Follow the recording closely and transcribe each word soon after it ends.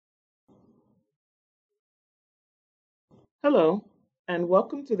Hello, and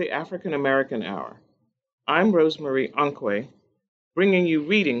welcome to the African American Hour. I'm Rosemarie Onwukwe, bringing you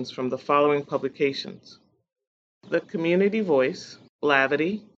readings from the following publications: The Community Voice,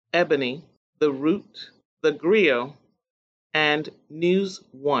 Blavity, Ebony, The Root, The Griot, and News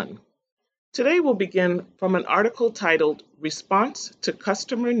One. Today we'll begin from an article titled Response to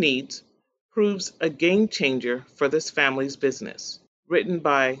Customer Needs Proves a Game Changer for This Family's Business, written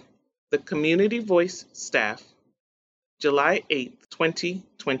by the Community Voice staff, July 8,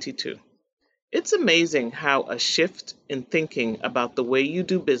 2022. It's amazing how a shift in thinking about the way you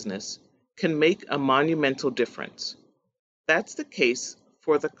do business can make a monumental difference. That's the case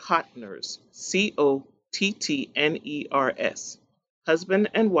for the Cottners, Cottners, husband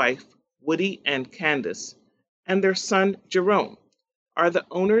and wife Woody and Candace, and their son Jerome, are the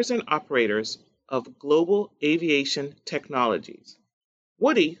owners and operators of Global Aviation Technologies.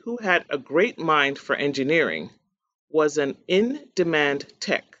 Woody, who had a great mind for engineering, was an in-demand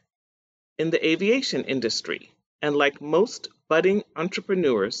tech in the aviation industry, and like most budding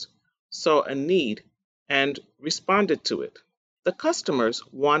entrepreneurs, saw a need and responded to it. The customers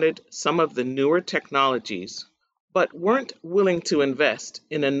wanted some of the newer technologies, but weren't willing to invest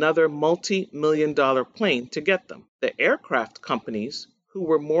in another multi-million-dollar plane to get them. The aircraft companies, who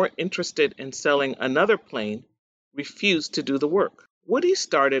were more interested in selling another plane, refused to do the work. Woody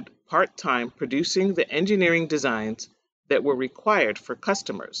started part-time producing the engineering designs that were required for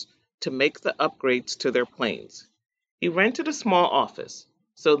customers to make the upgrades to their planes. He rented a small office,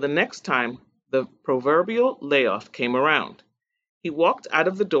 so the next time the proverbial layoff came around, he walked out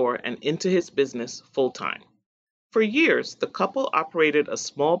of the door and into his business full-time. For years, the couple operated a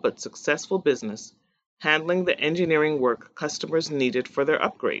small but successful business, handling the engineering work customers needed for their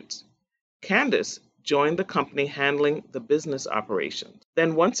upgrades. Candace joined the company handling the business operations.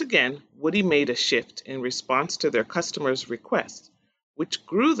 Then once again, Woody made a shift in response to their customers' requests, which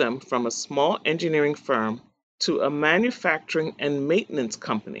grew them from a small engineering firm to a manufacturing and maintenance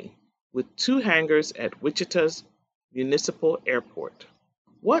company with 2 hangars at Wichita's Municipal Airport.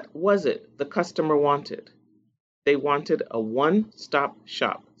 What was it the customer wanted? They wanted a one-stop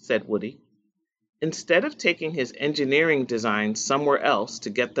shop, said Woody. Instead of taking his engineering designs somewhere else to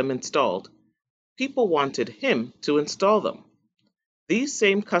get them installed, people wanted him to install them. These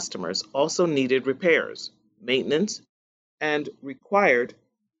same customers also needed repairs, maintenance, and required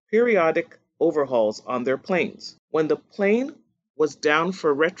periodic overhauls on their planes. When the plane was down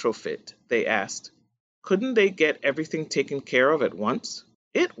for retrofit, they asked, couldn't they get everything taken care of at once?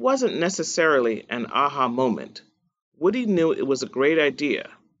 It wasn't necessarily an aha moment. Woody knew it was a great idea,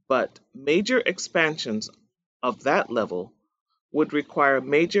 but major expansions of that level would require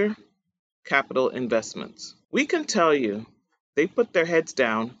major capital investments. We can tell you they put their heads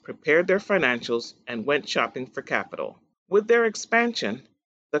down, prepared their financials, and went shopping for capital. With their expansion,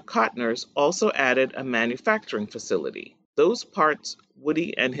 the Cottners also added a manufacturing facility. Those parts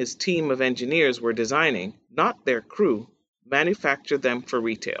Woody and his team of engineers were designing, not their crew, manufactured them for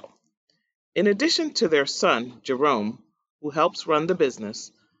retail. In addition to their son, Jerome, who helps run the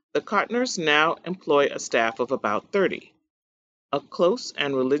business, the Cottners now employ a staff of about 30. A close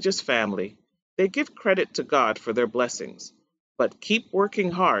and religious family, they give credit to God for their blessings, but keep working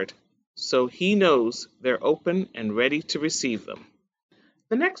hard, so He knows they're open and ready to receive them.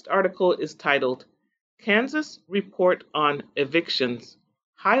 The next article is titled, Kansas Report on Evictions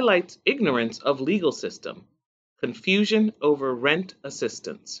Highlights Ignorance of Legal System, Confusion over Rent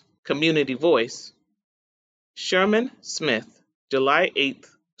Assistance. Community Voice, Sherman Smith, July 8,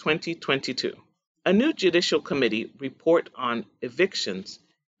 2022. A new judicial committee report on evictions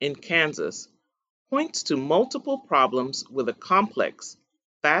in Kansas points to multiple problems with a complex,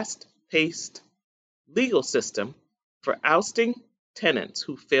 fast-paced legal system for ousting tenants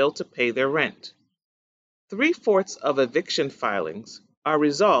who fail to pay their rent. 3/4 of eviction filings are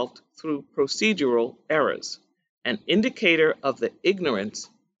resolved through procedural errors, an indicator of the ignorance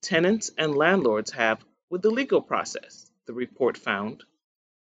tenants and landlords have with the legal process, the report found.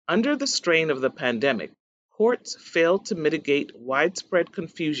 Under the strain of the pandemic, courts failed to mitigate widespread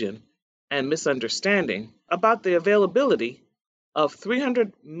confusion and misunderstanding about the availability of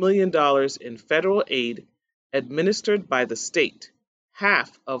 $300 million in federal aid administered by the state,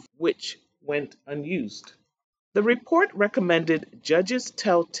 half of which went unused. The report recommended judges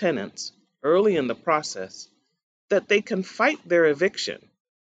tell tenants early in the process that they can fight their eviction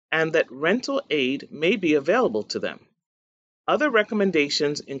and that rental aid may be available to them. Other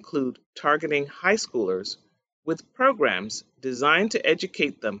recommendations include targeting high schoolers with programs designed to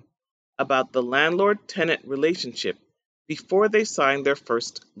educate them about the landlord-tenant relationship before they sign their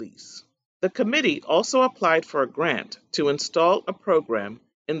first lease. The committee also applied for a grant to install a program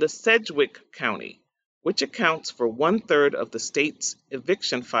in the Sedgwick County, which accounts for 1/3 of the state's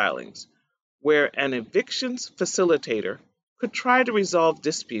eviction filings, where an evictions facilitator could try to resolve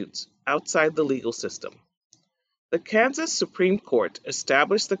disputes outside the legal system. The Kansas Supreme Court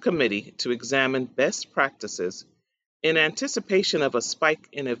established the committee to examine best practices in anticipation of a spike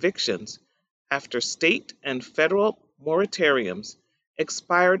in evictions after state and federal moratoriums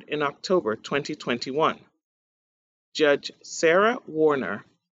expired in October 2021. Judge Sarah Warner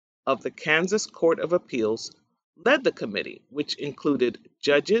of the Kansas Court of Appeals led the committee, which included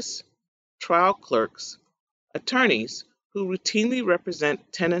judges, trial clerks, attorneys who routinely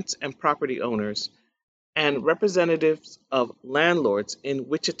represent tenants and property owners, and representatives of landlords in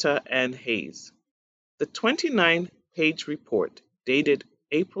Wichita and Hayes. The 29-page report, dated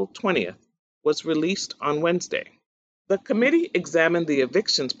April 20th, was released on Wednesday. The committee examined the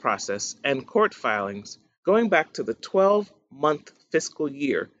evictions process and court filings going back to the 12-month fiscal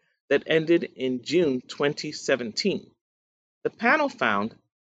year that ended in June 2017. The panel found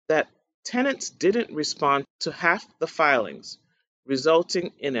that tenants didn't respond to half the filings,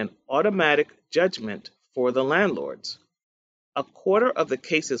 resulting in an automatic judgment for the landlords. A quarter of the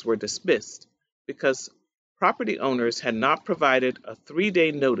cases were dismissed because property owners had not provided a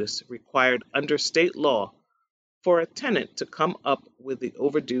 3-day notice required under state law for a tenant to come up with the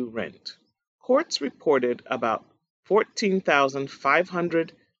overdue rent. Courts reported about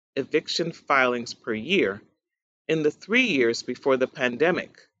 14,500 eviction filings per year in the 3 years before the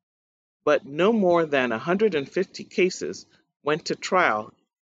pandemic, but no more than 150 cases went to trial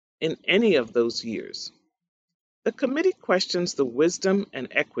in any of those years. The committee questions the wisdom and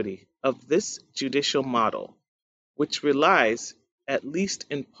equity of this judicial model, which relies, at least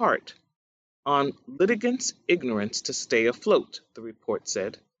in part, on litigants' ignorance to stay afloat, the report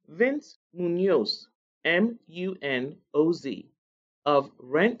said. Vince Munoz, M-U-N-O-Z, of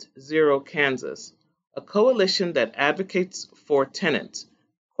Rent Zero Kansas, a coalition that advocates for tenants,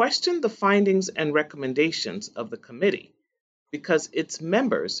 questioned the findings and recommendations of the committee because its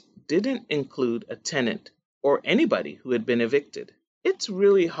members didn't include a tenant or anybody who had been evicted. It's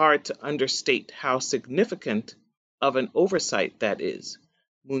really hard to understate how significant of an oversight that is,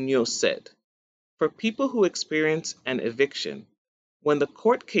 Munoz said. For people who experience an eviction, when the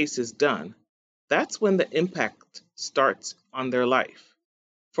court case is done, that's when the impact starts on their life.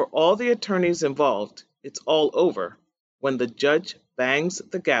 For all the attorneys involved, it's all over when the judge bangs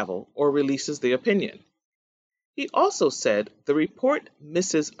the gavel or releases the opinion. He also said the report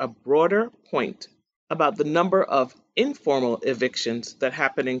misses a broader point about the number of informal evictions that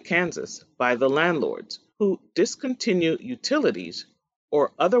happen in Kansas by the landlords who discontinue utilities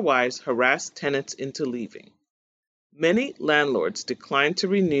or otherwise harass tenants into leaving. Many landlords declined to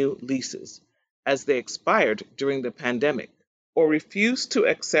renew leases as they expired during the pandemic or refused to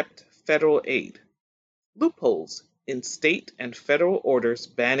accept federal aid. Loopholes in state and federal orders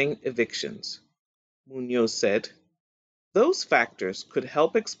banning evictions, Munoz said. Those factors could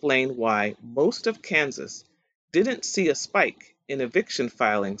help explain why most of Kansas didn't see a spike in eviction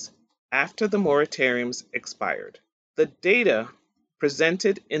filings after the moratoriums expired. The data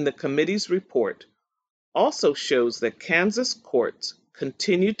presented in the committee's report also shows that Kansas courts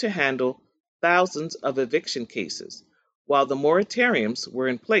continued to handle thousands of eviction cases while the moratoriums were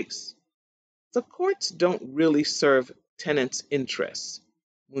in place. The courts don't really serve tenants' interests,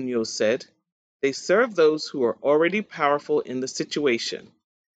 Munoz said. They serve those who are already powerful in the situation,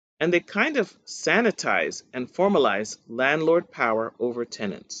 and they kind of sanitize and formalize landlord power over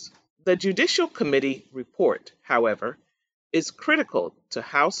tenants. The Judicial Committee report, however, is critical to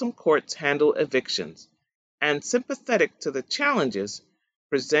how some courts handle evictions and sympathetic to the challenges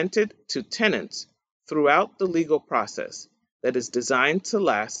presented to tenants throughout the legal process that is designed to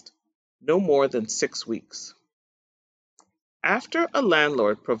last no more than 6 weeks. After a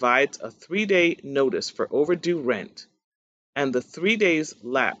landlord provides a 3-day notice for overdue rent and the 3 days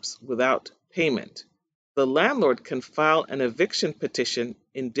lapse without payment, the landlord can file an eviction petition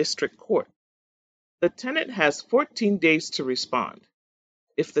in district court. The tenant has 14 days to respond.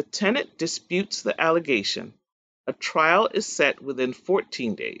 If the tenant disputes the allegation, a trial is set within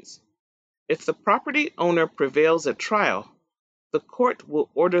 14 days. If the property owner prevails at trial, the court will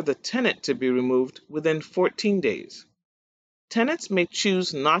order the tenant to be removed within 14 days. Tenants may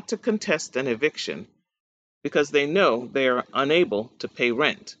choose not to contest an eviction because they know they are unable to pay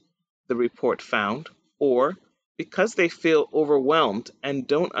rent, the report found, or because they feel overwhelmed and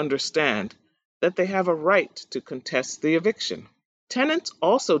don't understand that they have a right to contest the eviction. Tenants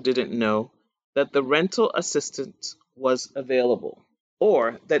also didn't know that the rental assistance was available.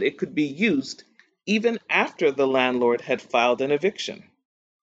 or that it could be used even after the landlord had filed an eviction.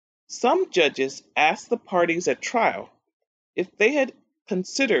 Some judges asked the parties at trial if they had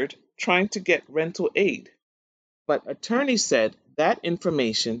considered trying to get rental aid, but attorneys said that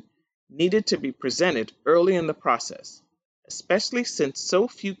information needed to be presented early in the process, especially since so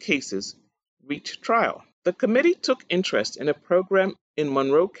few cases reached trial. The committee took interest in a program in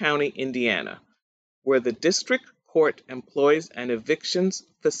Monroe County, Indiana, where the district court employs an evictions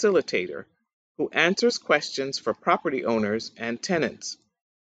facilitator who answers questions for property owners and tenants,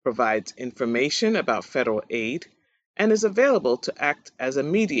 provides information about federal aid, and is available to act as a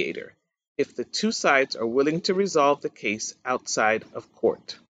mediator if the two sides are willing to resolve the case outside of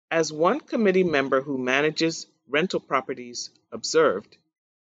court. As one committee member who manages rental properties observed,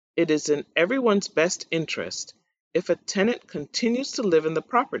 it is in everyone's best interest if a tenant continues to live in the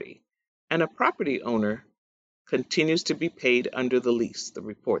property and a property owner continues to be paid under the lease, the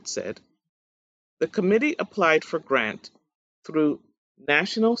report said. The committee applied for grant through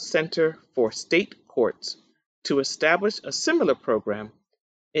National Center for State Courts to establish a similar program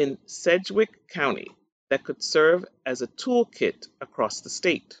in Sedgwick County that could serve as a toolkit across the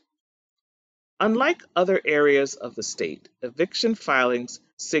state. Unlike other areas of the state, eviction filings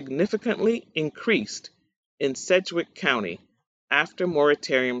significantly increased in Sedgwick County after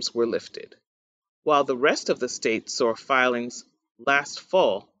moratoriums were lifted. While the rest of the state saw filings last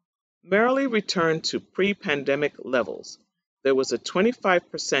fall merely return to pre-pandemic levels, there was a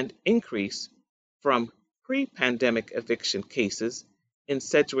 25% increase from pre-pandemic eviction cases in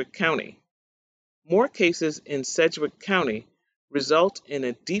Sedgwick County. More cases in Sedgwick County result in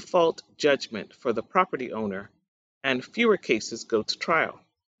a default judgment for the property owner, and fewer cases go to trial.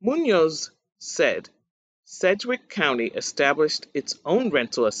 Munoz said Sedgwick County established its own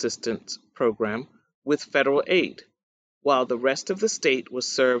rental assistance program with federal aid, while the rest of the state was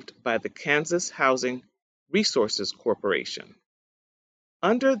served by the Kansas Housing Resources Corporation.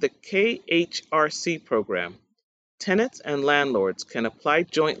 Under the KHRC program, tenants and landlords can apply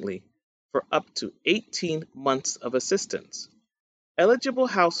jointly for up to 18 months of assistance. Eligible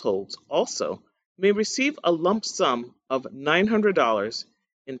households also may receive a lump sum of $900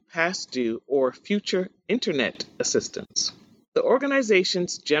 in past due or future internet assistance. The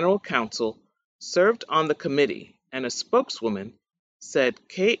organization's general counsel served on the committee, and a spokeswoman said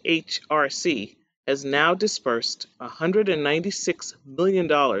KHRC has now dispersed $196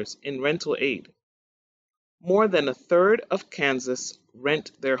 million in rental aid. More than a third of Kansas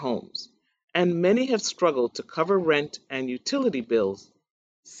rent their homes, and many have struggled to cover rent and utility bills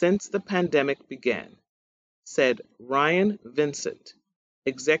since the pandemic began, said Ryan Vincent,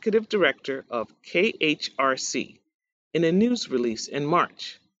 executive director of KHRC, in a news release in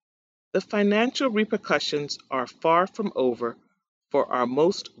March. The financial repercussions are far from over for our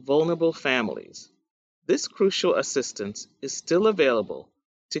most vulnerable families. This crucial assistance is still available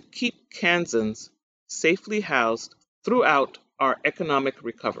to keep Kansans safely housed throughout our economic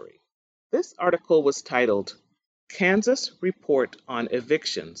recovery. This article was titled, Kansas Report on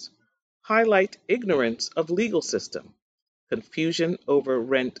Evictions Highlight Ignorance of Legal System, Confusion over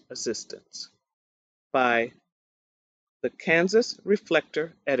Rent Assistance, by the Kansas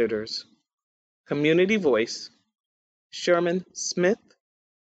Reflector editors, Community Voice, Sherman Smith,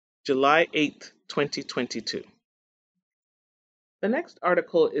 July 8, 2022. The next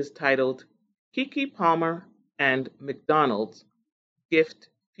article is titled, Keke Palmer and McDonald's Gift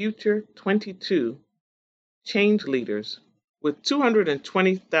Future 22 Change Leaders with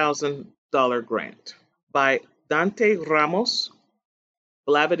 $220,000 grant, by Dante Ramos,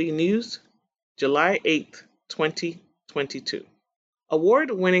 Blavity News, July 8, 2022.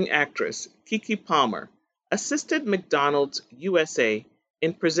 Award-winning actress Keke Palmer assisted McDonald's USA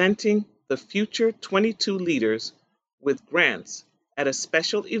in presenting the Future 22 leaders with grants at a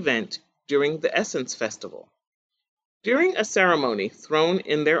special event during the Essence Festival. During a ceremony thrown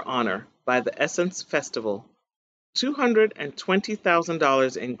in their honor by the Essence Festival,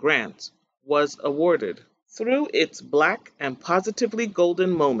 $220,000 in grants was awarded. Through its Black and Positively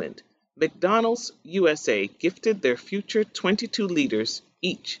Golden moment, McDonald's USA gifted their Future 22 leaders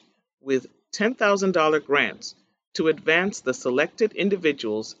each with $10,000 grants to advance the selected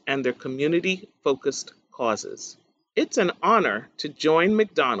individuals and their community-focused causes. It's an honor to join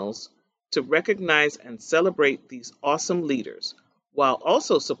McDonald's to recognize and celebrate these awesome leaders, while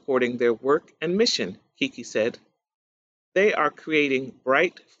also supporting their work and mission, Keke said. They are creating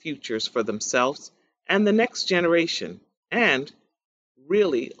bright futures for themselves and the next generation, and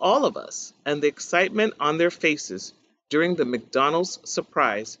really all of us, and the excitement on their faces during the McDonald's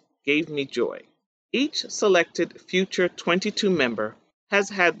surprise gave me joy. Each selected Future 22 member has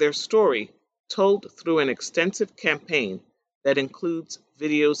had their story told through an extensive campaign that includes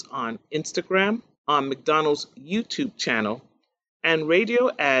videos on Instagram, on McDonald's YouTube channel, and radio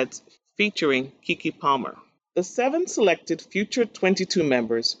ads featuring Keke Palmer. The 7 selected Future 22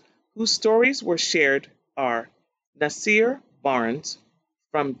 members whose stories were shared are Nasir Barnes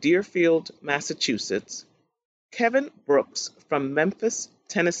from Deerfield, Massachusetts, Kevin Brooks from Memphis,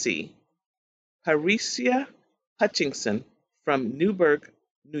 Tennessee, Parisia Hutchinson from Newburgh,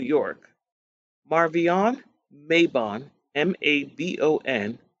 New York, Marvion Mabon,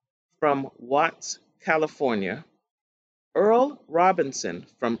 Mabon, from Watts, California, Earl Robinson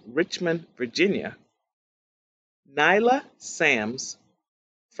from Richmond, Virginia, Nyla Sams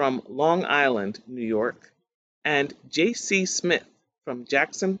from Long Island, New York, and J.C. Smith from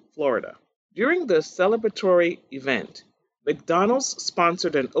Jackson, Florida. During the celebratory event, McDonald's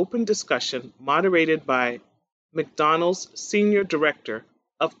sponsored an open discussion moderated by McDonald's Senior Director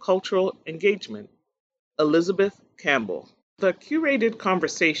of Cultural Engagement, Elizabeth Campbell. The curated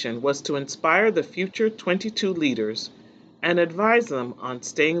conversation was to inspire the future 22 leaders and advise them on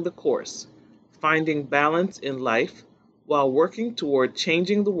staying the course, finding balance in life while working toward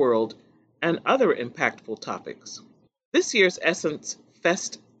changing the world and other impactful topics. This year's Essence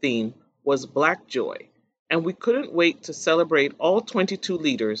Fest theme was Black Joy, and we couldn't wait to celebrate all 22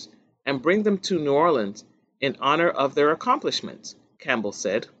 leaders and bring them to New Orleans in honor of their accomplishments, Campbell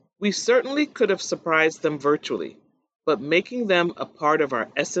said. We certainly could have surprised them virtually, but making them a part of our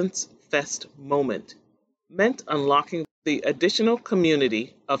Essence Fest moment meant unlocking the additional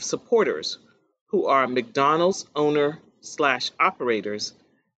community of supporters who are McDonald's owner/operators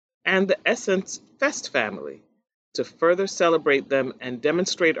and the Essence Fest family to further celebrate them and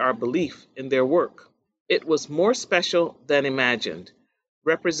demonstrate our belief in their work. It was more special than imagined,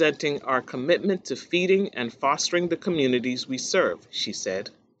 representing our commitment to feeding and fostering the communities we serve, she said.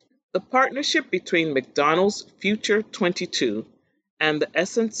 The partnership between McDonald's Future 22 and the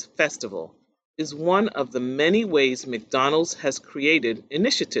Essence Festival is one of the many ways McDonald's has created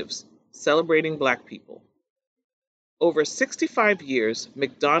initiatives celebrating Black people. Over 65 years,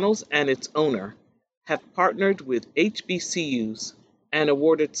 McDonald's and its owner have partnered with HBCUs and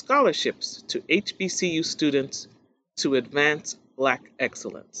awarded scholarships to HBCU students to advance Black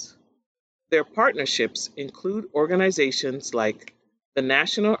excellence. Their partnerships include organizations like the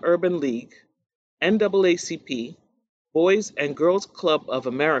National Urban League, NAACP, Boys and Girls Club of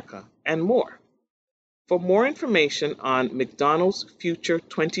America, and more. For more information on McDonald's Future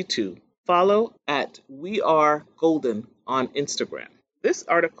 22, follow at We Are Golden on Instagram. This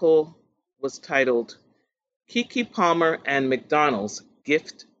article was titled Keke Palmer and McDonald's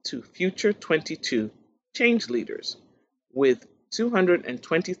Gift to Future 22 Change Leaders with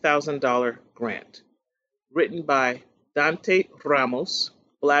 $220,000 grant, written by Dante Ramos,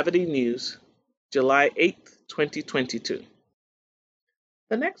 Blavity News, July 8, 2022.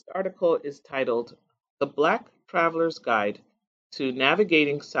 The next article is titled The Black Traveler's Guide to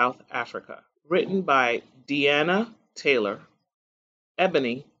Navigating South Africa, written by Deanna Taylor,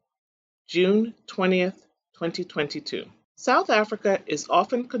 Ebony, June 20th, 2022. South Africa is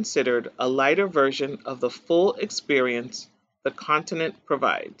often considered a lighter version of the full experience the continent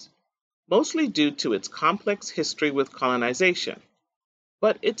provides, mostly due to its complex history with colonization.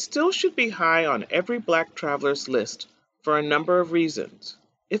 But it still should be high on every Black traveler's list for a number of reasons.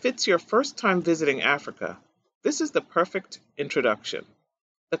 If it's your first time visiting Africa, this is the perfect introduction.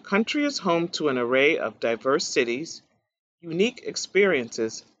 The country is home to an array of diverse cities, unique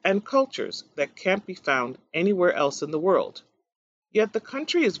experiences, and cultures that can't be found anywhere else in the world. Yet the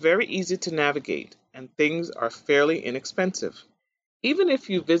country is very easy to navigate, and things are fairly inexpensive. Even if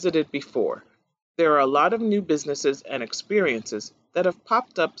you visited before, there are a lot of new businesses and experiences that have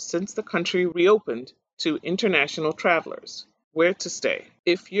popped up since the country reopened to international travelers. Where to stay?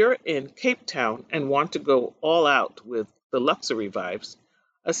 If you're in Cape Town and want to go all out with the luxury vibes,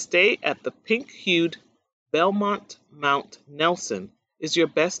 a stay at the pink-hued Belmont Mount Nelson is your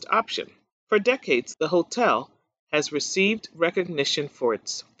best option. For decades, the hotel has received recognition for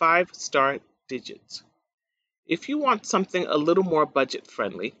its 5-star digits. If you want something a little more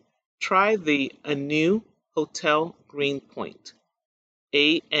budget-friendly, try the Anu Hotel Greenpoint,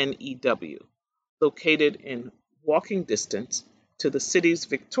 ANEW, located in walking distance to the city's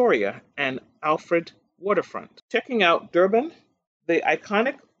Victoria and Alfred waterfront. Checking out Durban, the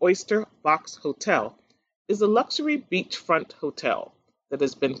iconic Oyster Box Hotel is a luxury beachfront hotel that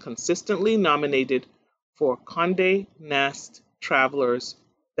has been consistently nominated for Condé Nast Traveler's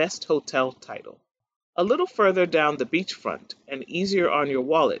Best Hotel title. A little further down the beachfront and easier on your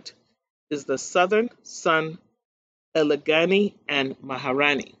wallet is the Southern Sun Elegani and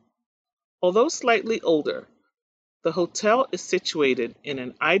Maharani. Although slightly older, the hotel is situated in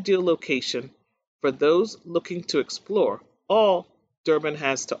an ideal location for those looking to explore all Durban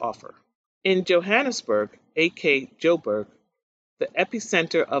has to offer. In Johannesburg, aka Joburg, the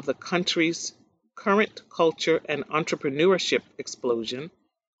epicenter of the country's current culture and entrepreneurship explosion,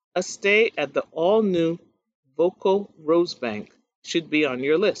 a stay at the all-new Voco Rosebank should be on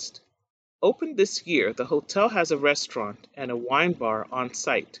your list. Opened this year, the hotel has a restaurant and a wine bar on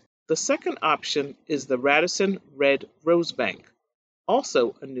site. The second option is the Radisson Red Rosebank,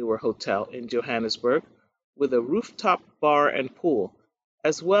 also a newer hotel in Johannesburg, with a rooftop bar and pool,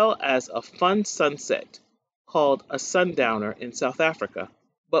 as well as a fun sunset called a sundowner in South Africa.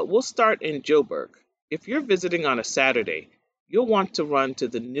 But we'll start in Joburg. If you're visiting on a Saturday, you'll want to run to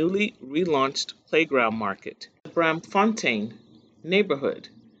the newly relaunched playground market, the Bramfontein neighborhood,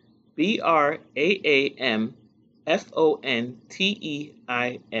 Bramfontein.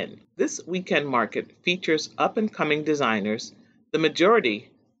 This weekend market features up and coming designers, the majority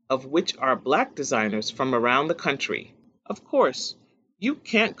of which are black designers from around the country. Of course, you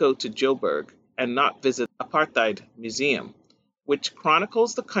can't go to Joburg and not visit the Apartheid Museum, which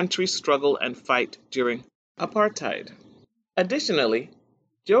chronicles the country's struggle and fight during apartheid. Additionally,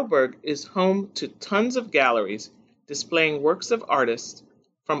 Joburg is home to tons of galleries displaying works of artists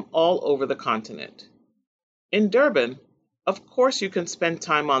from all over the continent. In Durban, of course you can spend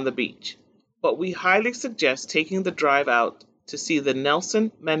time on the beach, but we highly suggest taking the drive out to see the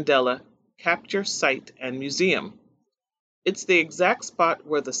Nelson Mandela Capture Site and Museum. It's the exact spot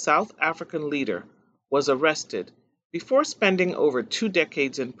where the South African leader was arrested before spending over 2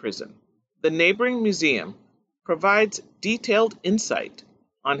 decades in prison. The neighboring museum provides detailed insight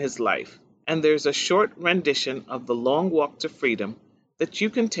on his life, and there's a short rendition of the Long Walk to Freedom that you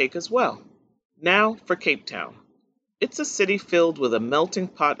can take as well. Now for Cape Town. It's a city filled with a melting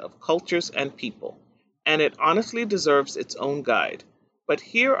pot of cultures and people, and it honestly deserves its own guide. But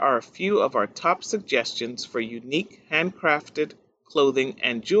here are a few of our top suggestions for unique handcrafted clothing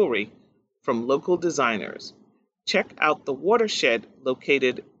and jewelry from local designers. Check out the Watershed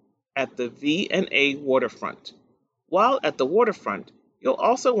located at the V&A waterfront. While at the waterfront, you'll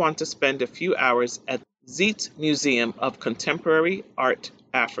also want to spend a few hours at Zeitz Museum of Contemporary Art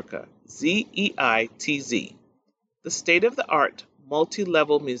Africa, ZEITZ. The state-of-the-art,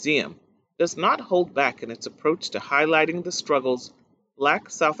 multi-level museum does not hold back in its approach to highlighting the struggles Black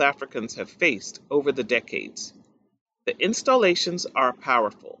South Africans have faced over the decades. The installations are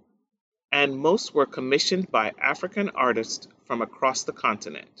powerful, and most were commissioned by African artists from across the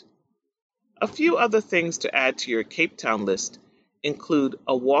continent. A few other things to add to your Cape Town list include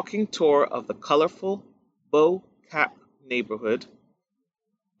a walking tour of the colorful Beau Cap neighborhood,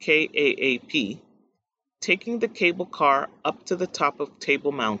 KAAP, taking the cable car up to the top of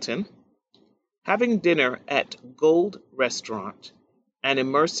Table Mountain, having dinner at Gold Restaurant, an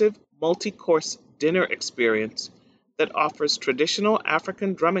immersive multi-course dinner experience that offers traditional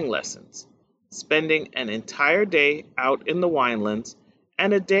African drumming lessons, spending an entire day out in the winelands,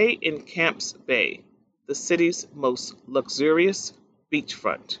 and a day in Camps Bay, the city's most luxurious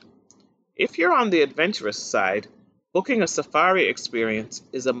beachfront. If you're on the adventurous side, booking a safari experience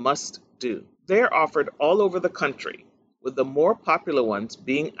is a must-do. They're offered all over the country, with the more popular ones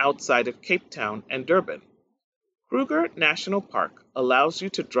being outside of Cape Town and Durban. Kruger National Park allows you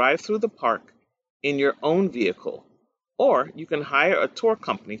to drive through the park in your own vehicle, or you can hire a tour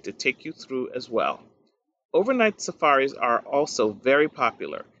company to take you through as well. Overnight safaris are also very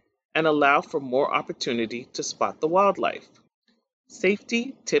popular and allow for more opportunity to spot the wildlife.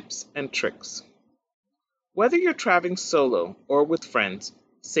 Safety tips and tricks. Whether you're traveling solo or with friends,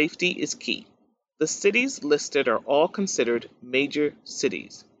 safety is key. The cities listed are all considered major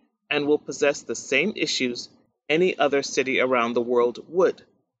cities and will possess the same issues any other city around the world would.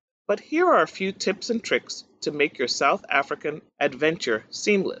 But here are a few tips and tricks to make your South African adventure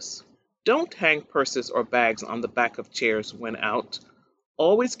seamless. Don't hang purses or bags on the back of chairs when out.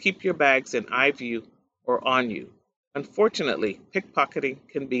 Always keep your bags in eye view or on you. Unfortunately, pickpocketing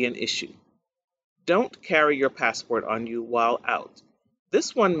can be an issue. Don't carry your passport on you while out.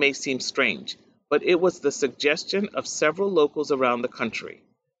 This one may seem strange, but it was the suggestion of several locals around the country.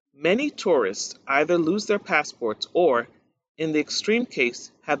 Many tourists either lose their passports or, in the extreme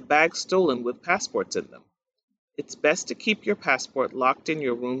case, have bags stolen with passports in them. It's best to keep your passport locked in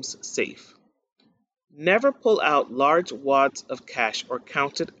your room's safe. Never pull out large wads of cash or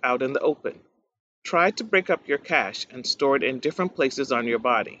count it out in the open. Try to break up your cash and store it in different places on your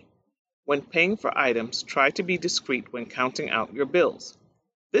body. When paying for items, try to be discreet when counting out your bills.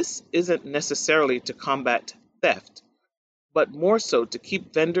 This isn't necessarily to combat theft, but more so to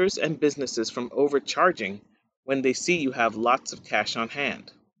keep vendors and businesses from overcharging when they see you have lots of cash on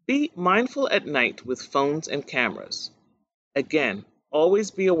hand. Be mindful at night with phones and cameras. Again,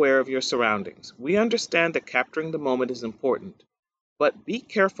 always be aware of your surroundings. We understand that capturing the moment is important, but be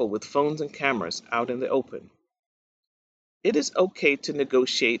careful with phones and cameras out in the open. It is okay to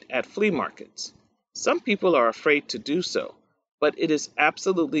negotiate at flea markets. Some people are afraid to do so, but it is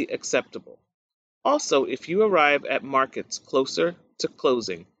absolutely acceptable. Also, if you arrive at markets closer to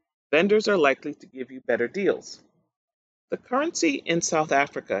closing, vendors are likely to give you better deals. The currency in South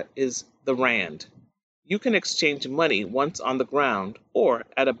Africa is the rand. You can exchange money once on the ground or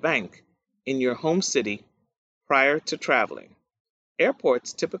at a bank in your home city prior to traveling.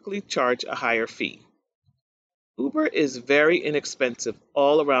 Airports typically charge a higher fee. Uber is very inexpensive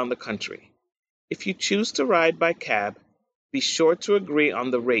all around the country. If you choose to ride by cab, be sure to agree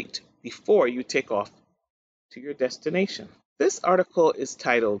on the rate before you take off to your destination. This article is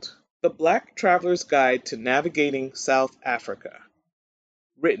titled The Black Traveler's Guide to Navigating South Africa,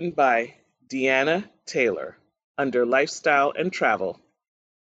 written by Deanna Taylor under Lifestyle and Travel,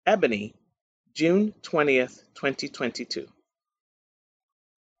 Ebony, June 20th, 2022.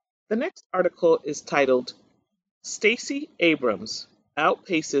 The next article is titled Stacey Abrams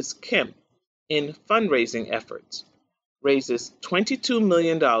Outpaces Kemp in Fundraising Efforts, Raises $22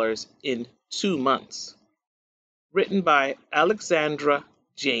 million in 2 months, written by Alexandra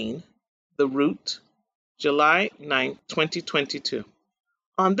Jane, The Root, July 9, 2022.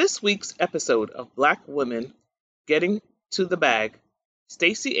 On this week's episode of Black Women Getting to the Bag,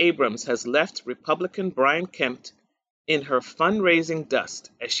 Stacey Abrams has left Republican Brian Kemp in her fundraising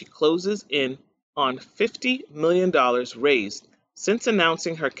dust as she closes in on $50 million raised since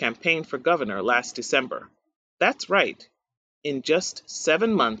announcing her campaign for governor last December. That's right. In just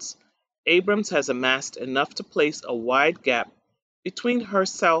 7 months, Abrams has amassed enough to place a wide gap between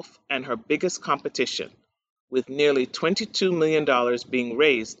herself and her biggest competition, with nearly $22 million being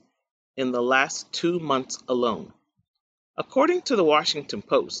raised in the last 2 months alone. According to the Washington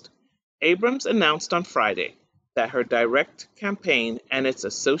Post, Abrams announced on Friday that her direct campaign and its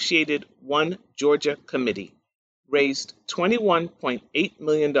associated One Georgia committee raised $21.8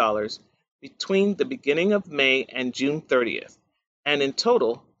 million between the beginning of May and June 30th, and in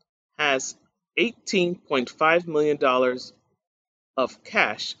total has $18.5 million of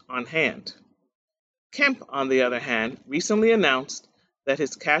cash on hand. Kemp, on the other hand, recently announced that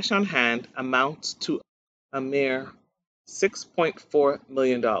his cash on hand amounts to a mere $6.4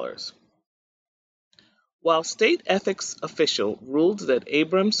 million. While state ethics official ruled that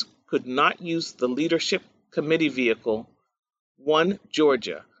Abrams could not use the leadership committee vehicle, One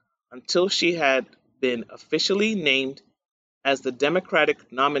Georgia, until she had been officially named as the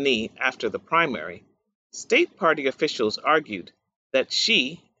Democratic nominee after the primary, state party officials argued that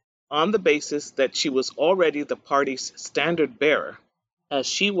she, on the basis that she was already the party's standard bearer, as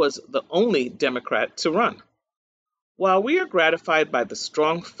she was the only Democrat to run. While we are gratified by the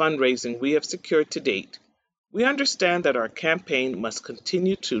strong fundraising we have secured to date, we understand that our campaign must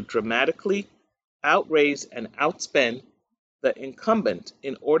continue to dramatically outraise and outspend the incumbent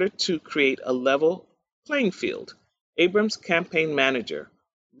in order to create a level playing field, Abrams' campaign manager,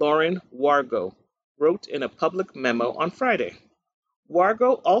 Lauren Wargo, wrote in a public memo on Friday.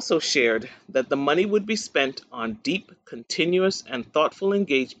 Wargo also shared that the money would be spent on deep, continuous, and thoughtful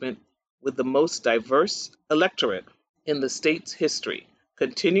engagement with the most diverse electorate in the state's history,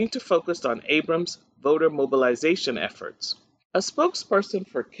 continuing to focus on Abrams' voter mobilization efforts. A spokesperson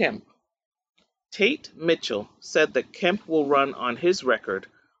for Kemp, Tate Mitchell, said that Kemp will run on his record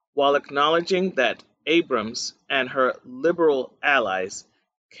while acknowledging that Abrams and her liberal allies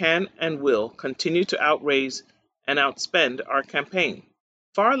can and will continue to outraise and outspend our campaign.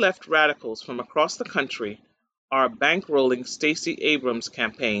 Far-left radicals from across the country are bankrolling Stacey Abrams'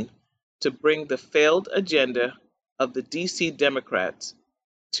 campaign to bring the failed agenda of the D.C. Democrats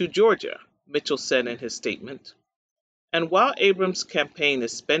to Georgia, Mitchell said in his statement. And while Abrams' campaign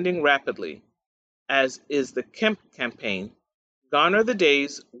is spending rapidly, as is the Kemp campaign, gone are the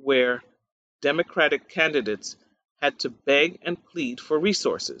days where Democratic candidates had to beg and plead for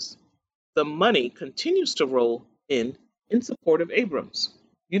resources. The money continues to roll in support of Abrams.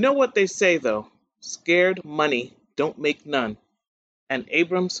 You know what they say, though, scared money don't make none, and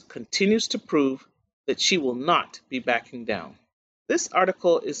Abrams continues to prove that she will not be backing down. This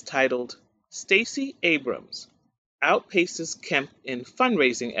article is titled, Stacey Abrams Outpaces Kemp in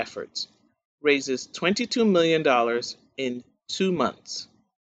Fundraising Efforts, Raises $22 million in 2 months,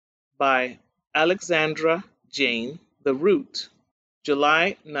 by Alexandra Jane, The Root,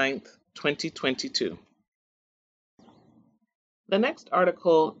 July 9th, 2022. The next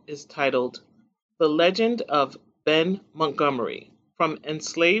article is titled The Legend of Ben Montgomery, From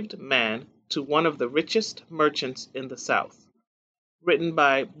Enslaved Man to One of the Richest Merchants in the South, written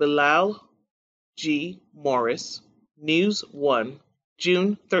by Bilal G. Morris, News 1,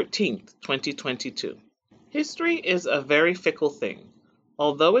 June 13, 2022. History is a very fickle thing.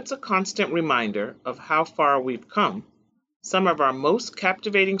 Although it's a constant reminder of how far we've come, some of our most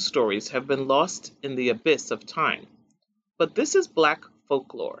captivating stories have been lost in the abyss of time. But this is Black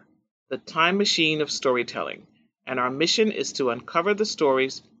folklore, the time machine of storytelling, and our mission is to uncover the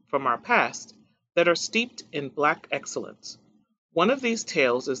stories from our past that are steeped in Black excellence. One of these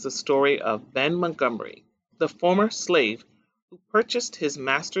tales is the story of Ben Montgomery, the former slave who purchased his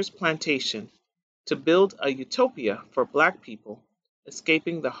master's plantation to build a utopia for Black people,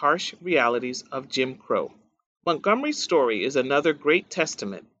 escaping the harsh realities of Jim Crow. Montgomery's story is another great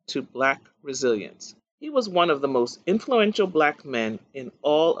testament to Black resilience. He was one of the most influential Black men in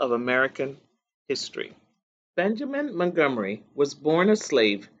all of American history. Benjamin Montgomery was born a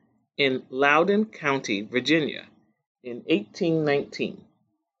slave in Loudoun County, Virginia, in 1819.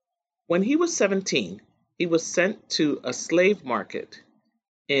 When he was 17, he was sent to a slave market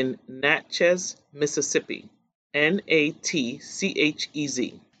in Natchez, Mississippi, Natchez.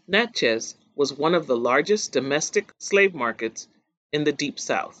 Natchez was one of the largest domestic slave markets in the Deep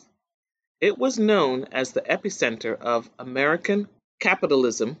South. It was known as the epicenter of American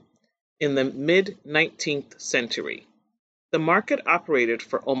capitalism in the mid-19th century. The market operated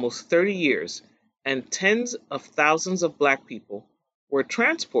for almost 30 years, and tens of thousands of Black people were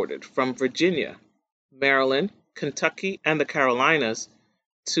transported from Virginia, Maryland, Kentucky, and the Carolinas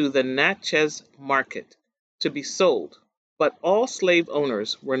to the Natchez market to be sold, but all slave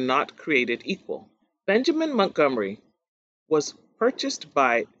owners were not created equal. Benjamin Montgomery was purchased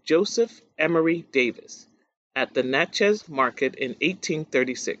by Joseph Emory Davis at the Natchez market in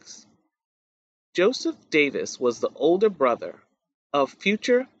 1836. Joseph Davis was the older brother of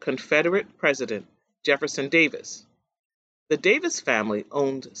future Confederate President Jefferson Davis. The Davis family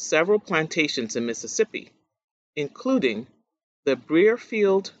owned several plantations in Mississippi, including the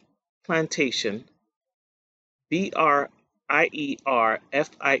Breerfield Plantation, Breerfield,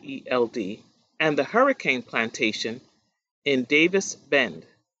 and the Hurricane Plantation in Davis Bend.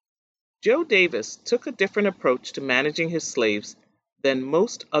 Joe Davis took a different approach to managing his slaves than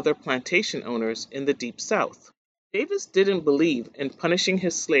most other plantation owners in the Deep South. Davis didn't believe in punishing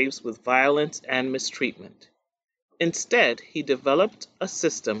his slaves with violence and mistreatment. Instead, he developed a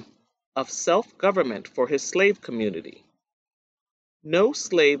system of self-government for his slave community. No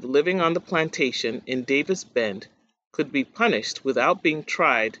slave living on the plantation in Davis Bend could be punished without being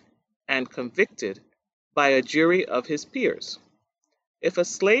tried and convicted by a jury of his peers. If a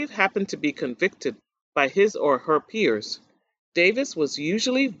slave happened to be convicted by his or her peers, Davis was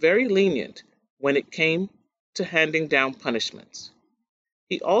usually very lenient when it came to handing down punishments.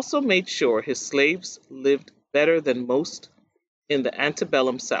 He also made sure his slaves lived better than most in the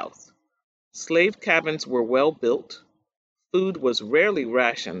antebellum South. Slave cabins were well built, food was rarely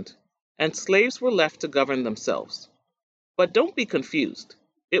rationed, and slaves were left to govern themselves. But don't be confused,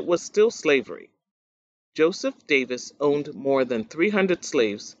 it was still slavery. Joseph Davis owned more than 300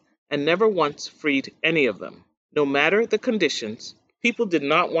 slaves and never once freed any of them. No matter the conditions, people did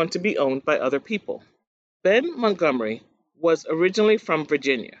not want to be owned by other people. Ben Montgomery was originally from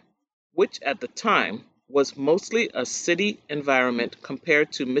Virginia, which at the time was mostly a city environment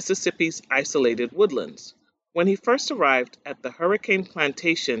compared to Mississippi's isolated woodlands. When he first arrived at the Hurricane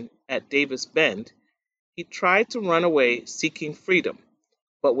Plantation at Davis Bend, he tried to run away seeking freedom,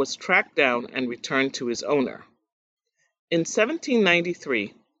 but was tracked down and returned to his owner. In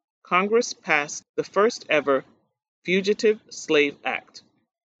 1793, Congress passed the first ever Fugitive Slave Act,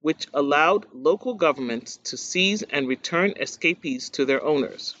 which allowed local governments to seize and return escapees to their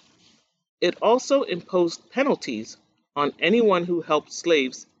owners. It also imposed penalties on anyone who helped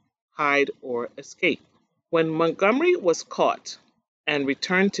slaves hide or escape. When Montgomery was caught and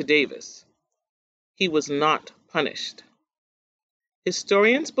returned to Davis, he was not punished.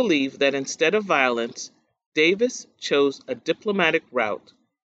 Historians believe that instead of violence, Davis chose a diplomatic route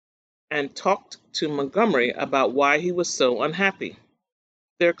and talked to Montgomery about why he was so unhappy.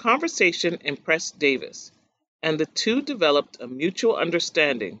 Their conversation impressed Davis, and the two developed a mutual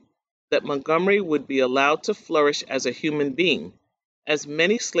understanding that Montgomery would be allowed to flourish as a human being, as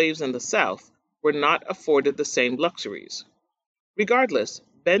many slaves in the South were not afforded the same luxuries. Regardless,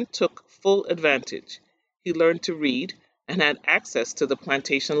 Ben took full advantage. He learned to read and had access to the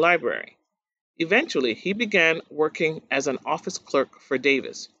plantation library. Eventually, he began working as an office clerk for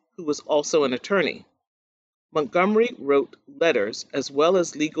Davis, who was also an attorney. Montgomery wrote letters as well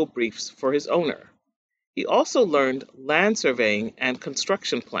as legal briefs for his owner. He also learned land surveying and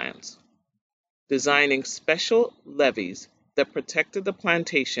construction plans, designing special levees that protected the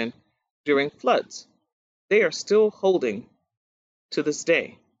plantation during floods. They are still holding to this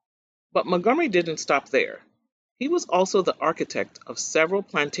day. But Montgomery didn't stop there. He was also the architect of several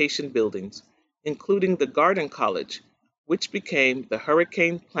plantation buildings, including the Garden College, which became the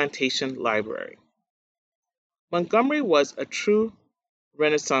Hurricane Plantation Library. Montgomery was a true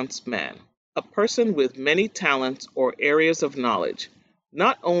Renaissance man, a person with many talents or areas of knowledge.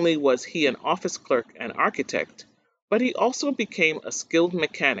 Not only was he an office clerk and architect, but he also became a skilled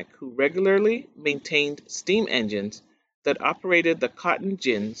mechanic who regularly maintained steam engines that operated the cotton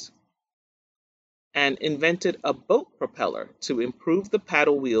gins and invented a boat propeller to improve the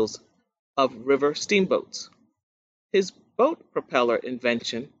paddle wheels of river steamboats. His boat propeller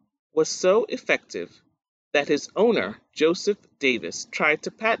invention was so effective that his owner, Joseph Davis, tried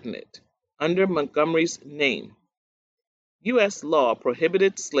to patent it under Montgomery's name. U.S. law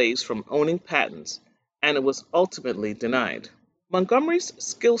prohibited slaves from owning patents, and it was ultimately denied. Montgomery's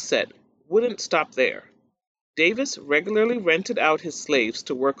skill set wouldn't stop there. Davis regularly rented out his slaves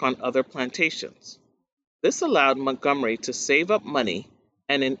to work on other plantations. This allowed Montgomery to save up money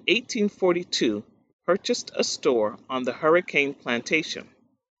and in 1842 purchased a store on the Hurricane Plantation.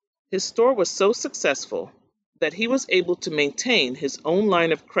 His store was so successful that he was able to maintain his own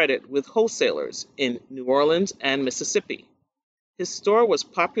line of credit with wholesalers in New Orleans and Mississippi. His store was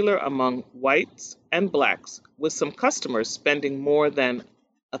popular among whites and blacks, with some customers spending more than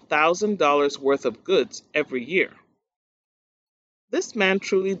 $1,000 worth of goods every year. This man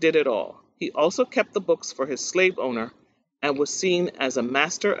truly did it all. He also kept the books for his slave owner and was seen as a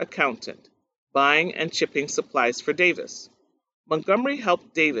master accountant, buying and shipping supplies for Davis. Montgomery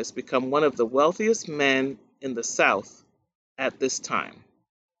helped Davis become one of the wealthiest men in the South at this time.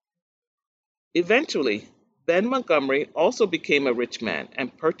 Eventually, Ben Montgomery also became a rich man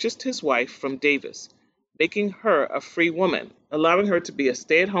and purchased his wife from Davis, making her a free woman, allowing her to be a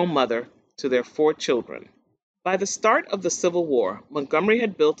stay-at-home mother to their 4 children. By the start of the Civil War, Montgomery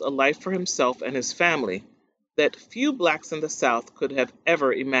had built a life for himself and his family that few blacks in the South could have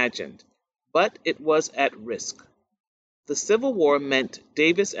ever imagined, but it was at risk. The Civil War meant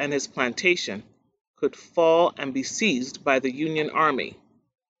Davis and his plantation could fall and be seized by the Union Army.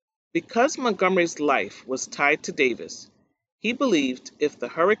 Because Montgomery's life was tied to Davis, he believed if the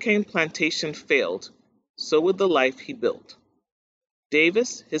Hurricane Plantation failed, so would the life he built.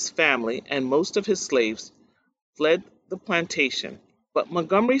 Davis, his family, and most of his slaves fled the plantation, but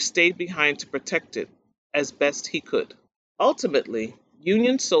Montgomery stayed behind to protect it as best he could. Ultimately,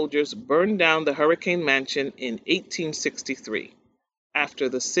 Union soldiers burned down the Hurricane Mansion in 1863, after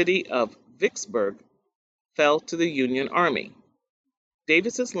the city of Vicksburg fell to the Union Army.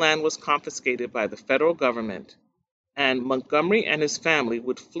 Davis's land was confiscated by the federal government, and Montgomery and his family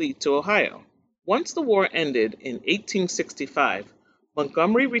would flee to Ohio. Once the war ended in 1865,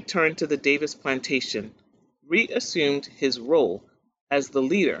 Montgomery returned to the Davis plantation, reassumed his role as the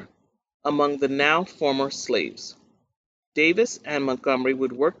leader among the now former slaves. Davis and Montgomery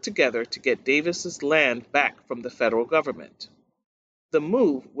would work together to get Davis's land back from the federal government. The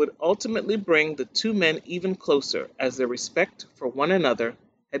move would ultimately bring the 2 men even closer, as their respect for one another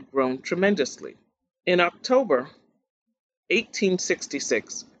had grown tremendously. In October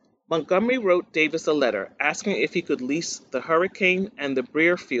 1866, Montgomery wrote Davis a letter asking if he could lease the Hurricane and the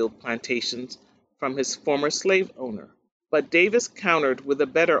Breerfield plantations from his former slave owner, but Davis countered with a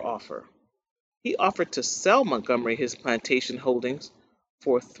better offer. He offered to sell Montgomery his plantation holdings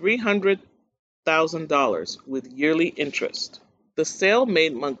for $300,000 with yearly interest. The sale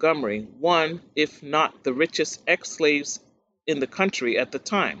made Montgomery one, if not the richest ex-slaves in the country at the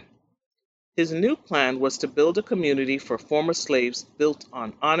time. His new plan was to build a community for former slaves built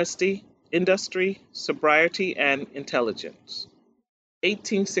on honesty, industry, sobriety, and intelligence.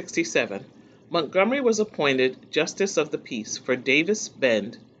 1867, Montgomery was appointed Justice of the Peace for Davis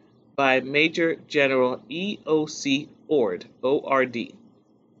Bend by Major General E.O.C. Ord, O.R.D.,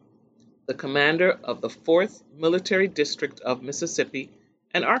 the commander of the 4th Military District of Mississippi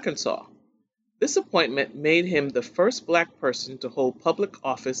and Arkansas. This appointment made him the first black person to hold public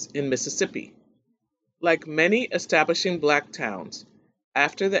office in Mississippi. Like many establishing black towns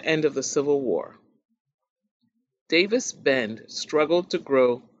after the end of the Civil War, Davis Bend struggled to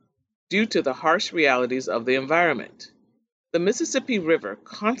grow due to the harsh realities of the environment. The Mississippi River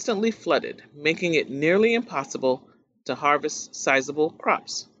constantly flooded, making it nearly impossible to harvest sizable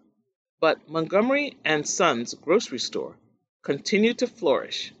crops. But Montgomery and Sons grocery store continued to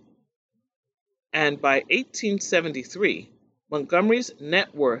flourish. and by 1873, Montgomery's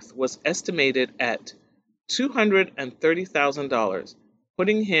net worth was estimated at $230,000,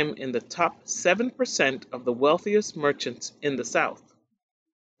 putting him in the top 7% of the wealthiest merchants in the South.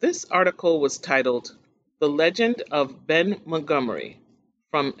 This article was titled "The Legend of Ben Montgomery,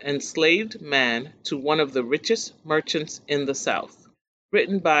 From Enslaved Man to One of the Richest Merchants in the South,"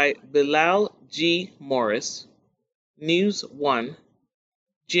 written by Bilal G. Morris, News 1,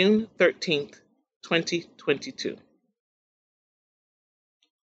 June 13, 2022.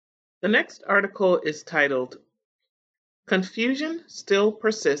 The next article is titled "Confusion Still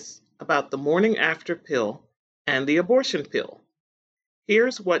Persists About the Morning After Pill and the Abortion Pill.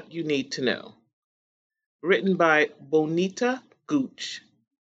 Here's What You Need to Know," written by Bonita Gooch,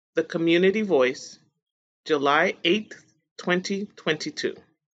 The Community Voice, July 8, 2022.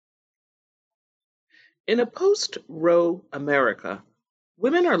 In a post-Roe America,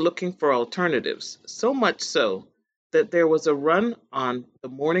 women are looking for alternatives, so much so that there was a run on the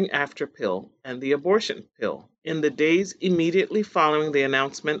morning after pill and the abortion pill in the days immediately following the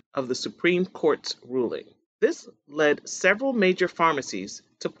announcement of the Supreme Court's ruling. This led several major pharmacies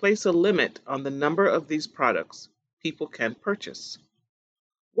to place a limit on the number of these products people can purchase.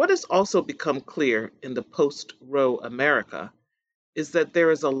 What has also become clear in the post-Roe America is that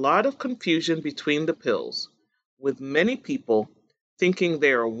there is a lot of confusion between the pills, with many people thinking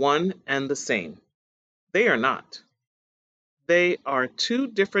they are one and the same. They are not. They are two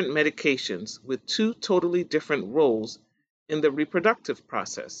different medications with two totally different roles in the reproductive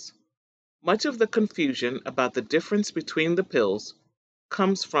process. Much of the confusion about the difference between the pills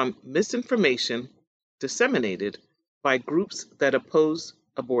comes from misinformation disseminated by groups that oppose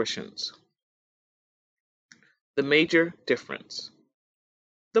abortions. The major difference.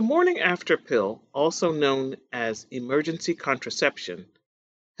 The morning after pill, also known as emergency contraception,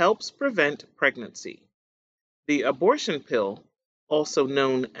 helps prevent pregnancy. The abortion pill, also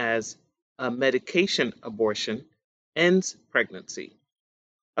known as a medication abortion, ends pregnancy.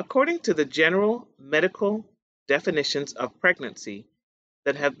 According to the general medical definitions of pregnancy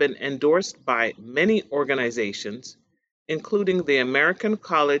that have been endorsed by many organizations, including the American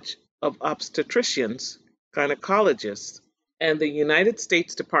College of Obstetricians, Gynecologists, and the United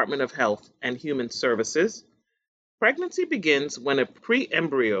States Department of Health and Human Services, pregnancy begins when a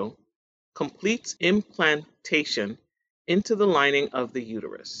pre-embryo completes implantation into the lining of the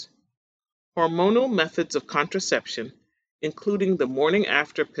uterus. Hormonal methods of contraception, including the morning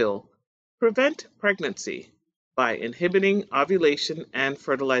after pill, prevent pregnancy by inhibiting ovulation and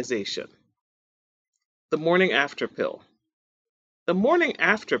fertilization. The morning after pill. The morning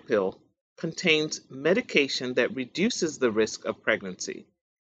after pill contains medication that reduces the risk of pregnancy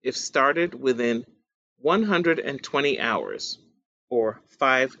if started within 120 hours, or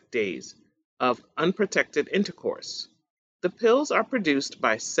 5 days, of unprotected intercourse. The pills are produced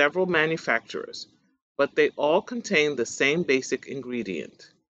by several manufacturers, but they all contain the same basic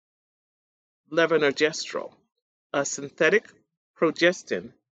ingredient: levonorgestrel, a synthetic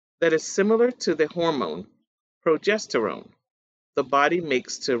progestin that is similar to the hormone progesterone the body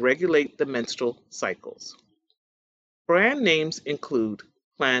makes to regulate the menstrual cycles. Brand names include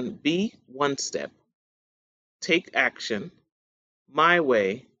Plan B One Step, Take Action, My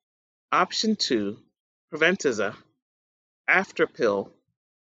Way, Option 2, Preventiza, After Pill,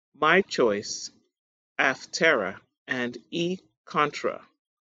 My Choice, Aftera, and E-Contra.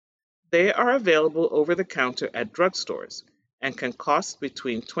 They are available over the counter at drugstores and can cost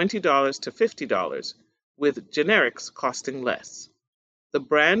between $20 to $50, with generics costing less. The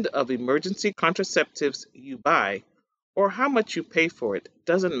brand of emergency contraceptives you buy or how much you pay for it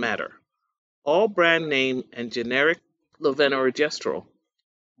doesn't matter. All brand name and generic levonorgestrel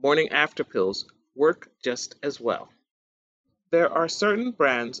morning after pills work just as well. There are certain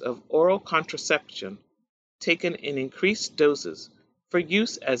brands of oral contraception taken in increased doses for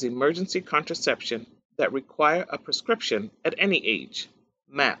use as emergency contraception that require a prescription at any age.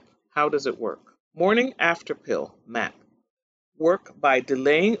 MAP. How does it work? Morning after pill, MAP, work by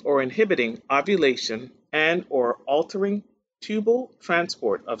delaying or inhibiting ovulation and or altering tubal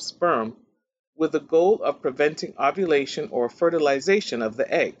transport of sperm with the goal of preventing ovulation or fertilization of the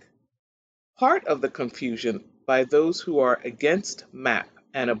egg. Part of the confusion by those who are against MAP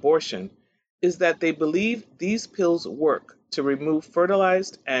and abortion is that they believe these pills work to remove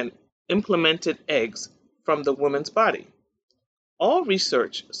fertilized and implanted eggs from the woman's body. All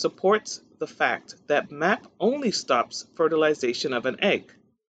research supports the fact that MAP only stops fertilization of an egg.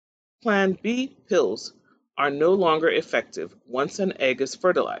 Plan B pills are no longer effective once an egg is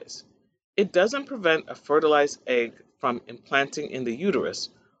fertilized. It doesn't prevent a fertilized egg from implanting in the uterus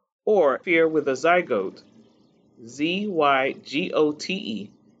or interfere with a zygote, zygote,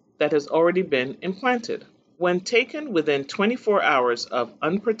 that has already been implanted. When taken within 24 hours of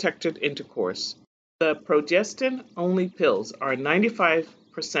unprotected intercourse, the progestin-only pills are 95%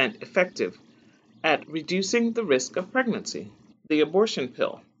 effective at reducing the risk of pregnancy. The abortion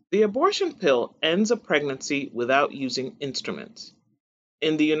pill. The abortion pill ends a pregnancy without using instruments.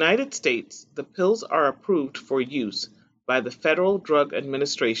 In the United States, the pills are approved for use by the Federal Drug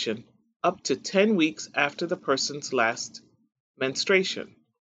Administration up to 10 weeks after the person's last menstruation.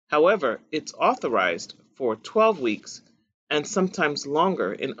 However, it's authorized for 12 weeks and sometimes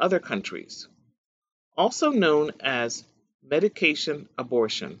longer in other countries. Also known as medication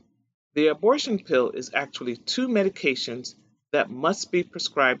abortion, the abortion pill is actually two medications that must be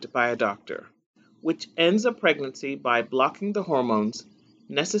prescribed by a doctor, which ends a pregnancy by blocking the hormones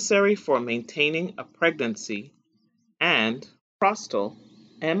necessary for maintaining a pregnancy, and prostol,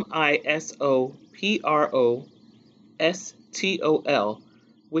 misoprostol,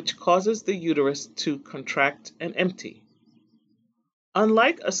 which causes the uterus to contract and empty.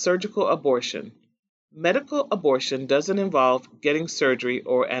 Unlike a surgical abortion, medical abortion doesn't involve getting surgery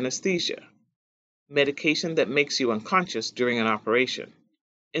or anesthesia, medication that makes you unconscious during an operation.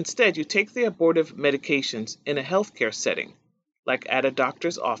 Instead, you take the abortive medications in a healthcare setting, like at a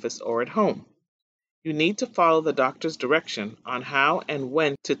doctor's office or at home. You need to follow the doctor's direction on how and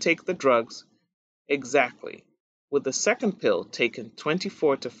when to take the drugs exactly, with the second pill taken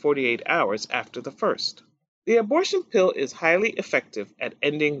 24 to 48 hours after the first. The abortion pill is highly effective at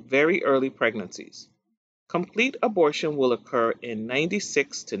ending very early pregnancies. Complete abortion will occur in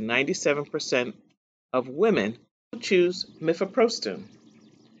 96 to 97% of women who choose mifepristone.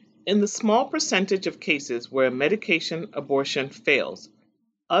 In the small percentage of cases where medication abortion fails,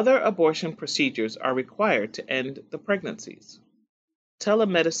 other abortion procedures are required to end the pregnancies.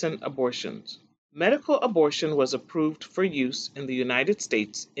 Telemedicine abortions. Medical abortion was approved for use in the United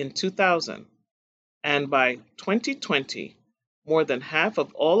States in 2000, and by 2020, more than half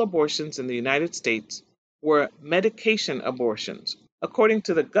of all abortions in the United States were medication abortions, according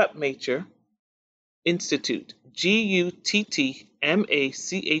to the Guttmacher Institute, Guttmacher,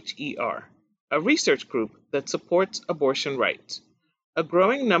 a research group that supports abortion rights. A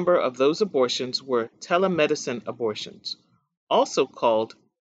growing number of those abortions were telemedicine abortions, also called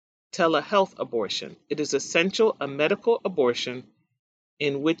telehealth abortion. It is essentially a medical abortion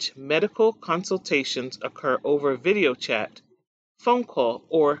in which medical consultations occur over video chat, phone call,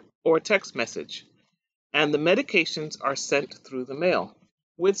 or text message, and the medications are sent through the mail.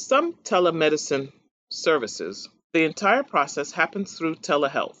 With some telemedicine services, the entire process happens through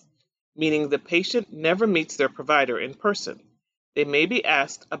telehealth, meaning the patient never meets their provider in person. They may be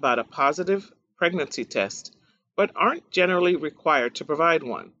asked about a positive pregnancy test, but aren't generally required to provide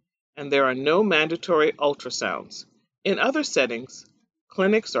one, and there are no mandatory ultrasounds. In other settings,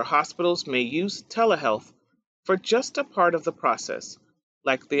 clinics or hospitals may use telehealth for just a part of the process,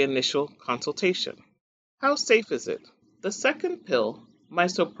 like the initial consultation. How safe is it? The second pill,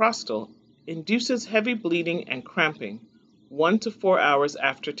 misoprostol, induces heavy bleeding and cramping 1 to 4 hours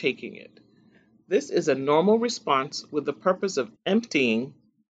after taking it. This is a normal response with the purpose of emptying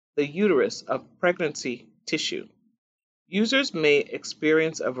the uterus of pregnancy tissue. Users may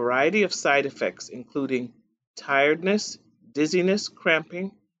experience a variety of side effects, including tiredness, dizziness,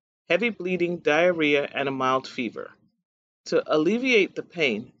 cramping, heavy bleeding, diarrhea, and a mild fever. To alleviate the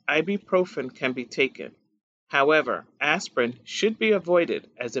pain, ibuprofen can be taken. However, aspirin should be avoided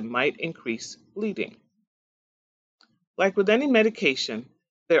as it might increase bleeding. Like with any medication,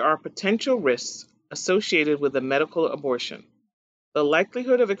 there are potential risks associated with a medical abortion. The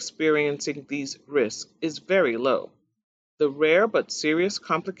likelihood of experiencing these risks is very low. The rare but serious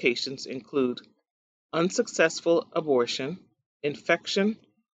complications include unsuccessful abortion, infection,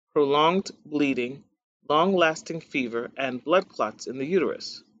 prolonged bleeding, long-lasting fever, and blood clots in the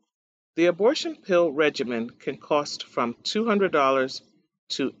uterus. The abortion pill regimen can cost from $200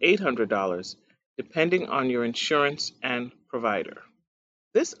 to $800, depending on your insurance and provider.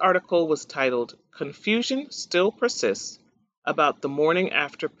 This article was titled "Confusion Still Persists About the Morning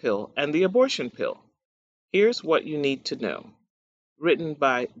After Pill and the Abortion Pill. Here's What You Need to Know." Written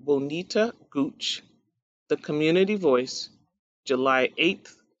by Bonita Gooch, The Community Voice, July 8,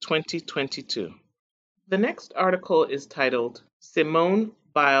 2022. The next article is titled "Simone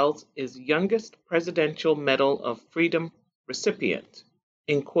Biles is Youngest Presidential Medal of Freedom Recipient."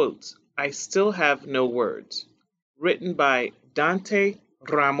 In quotes, "I still have no words." Written by Dante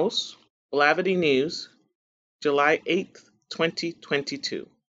Ramos, Blavity News, July 8, 2022.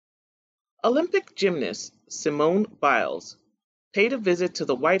 Olympic gymnast Simone Biles paid a visit to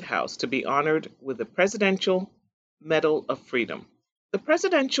the White House to be honored with the Presidential Medal of Freedom. The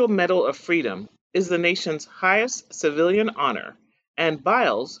Presidential Medal of Freedom is the nation's highest civilian honor, and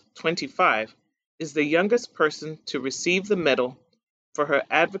Biles, 25, is the youngest person to receive the medal for her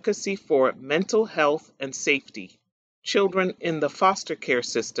advocacy for mental health and safety, children in the foster care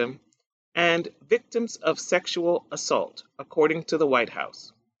system, and victims of sexual assault, according to the White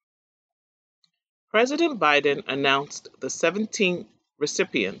House. President Biden announced the 17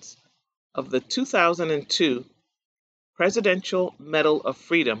 recipients of the 2002 Presidential Medal of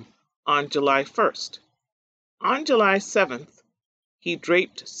Freedom on July 1st. On July 7th, he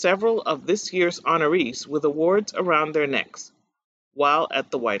draped several of this year's honorees with awards around their necks while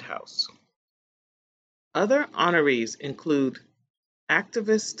at the White House. Other honorees include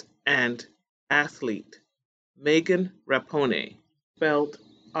activist and athlete Megan Rapinoe, spelled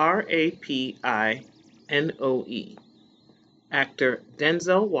Rapinoe, actor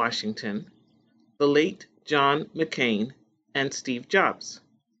Denzel Washington, the late John McCain, and Steve Jobs.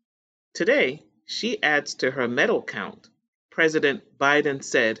 Today, she adds to her medal count, President Biden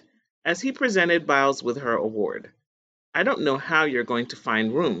said as he presented Biles with her award. "I don't know how you're going to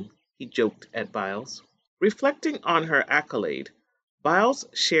find room," he joked at Biles. Reflecting on her accolade, Biles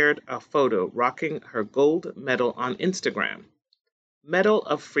shared a photo rocking her gold medal on Instagram. Medal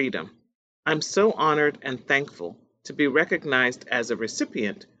of Freedom. I'm so honored and thankful to be recognized as a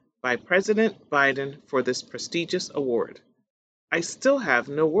recipient by President Biden for this prestigious award. I still have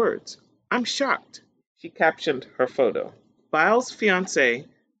no words. I'm shocked, she captioned her photo. Biles' fiancé,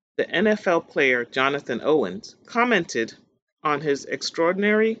 the NFL player Jonathan Owens, commented on his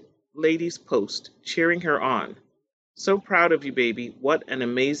extraordinary ladies post, cheering her on. "So proud of you, baby. What an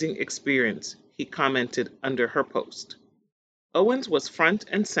amazing experience," he commented under her post. Owens was front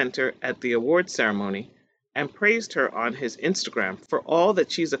and center at the award ceremony and praised her on his Instagram for all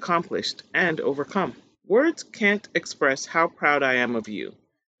that she's accomplished and overcome. "Words can't express how proud I am of you.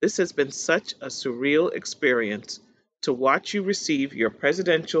 This has been such a surreal experience to watch you receive your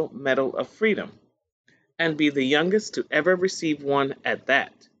Presidential Medal of Freedom and be the youngest to ever receive one at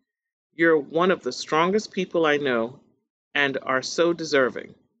that. You're one of the strongest people I know and are so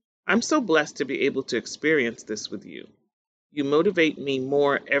deserving. I'm so blessed to be able to experience this with you. You motivate me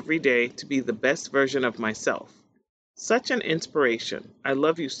more every day to be the best version of myself. Such an inspiration. I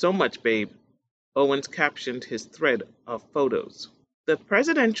love you so much, babe," Owens captioned his thread of photos. The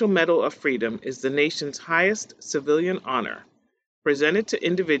Presidential Medal of Freedom is the nation's highest civilian honor, presented to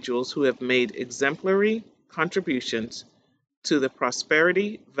individuals who have made exemplary contributions to the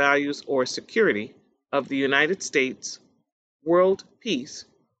prosperity, values, or security of the United States, world peace,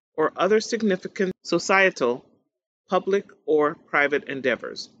 or other significant societal, public, or private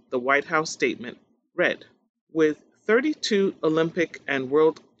endeavors, the White House statement read. With 32 Olympic and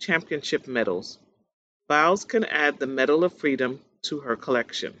World Championship medals, Biles can add the Medal of Freedom to her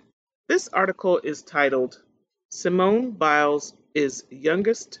collection. This article is titled, "Simone Biles is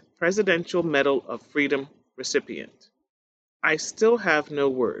Youngest Presidential Medal of Freedom Recipient. I Still Have No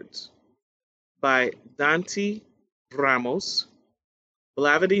Words," by Dante Ramos,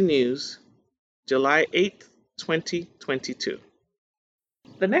 Blavity News, July 8, 2022.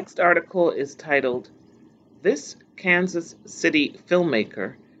 The next article is titled, "This Kansas City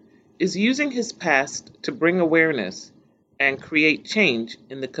Filmmaker is Using His Past to Bring Awareness and Create Change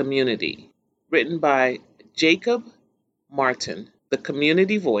in the Community," written by Jacob Martin, The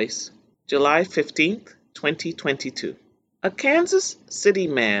Community Voice, July 15, 2022. A Kansas City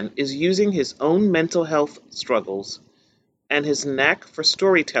man is using his own mental health struggles and his knack for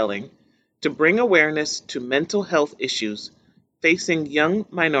storytelling to bring awareness to mental health issues facing young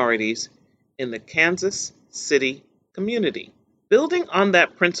minorities in the Kansas City community. Building on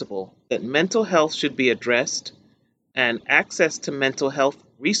that principle that mental health should be addressed and access to mental health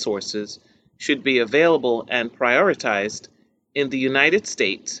resources should be available and prioritized in the United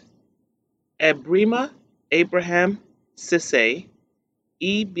States, Ebrima Abraham Sisay,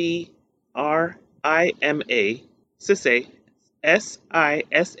 Ebrima Sisay,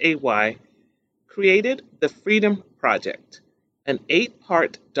 Sisay, created The Freedom Project, an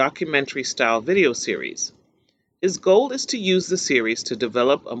 8-part documentary-style video series. His goal is to use the series to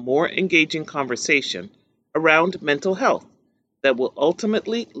develop a more engaging conversation around mental health that will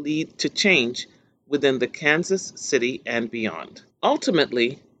ultimately lead to change within the Kansas City and beyond.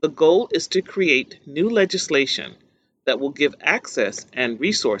 Ultimately, the goal is to create new legislation that will give access and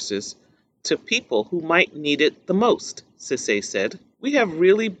resources to people who might need it the most, Sisay said. "We have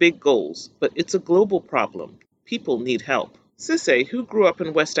really big goals, but it's a global problem. People need help." Sisay, who grew up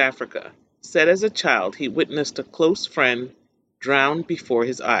in West Africa, said as a child he witnessed a close friend drown before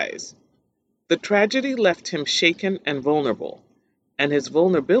his eyes. The tragedy left him shaken and vulnerable, and his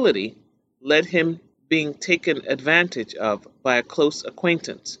vulnerability led him being taken advantage of by a close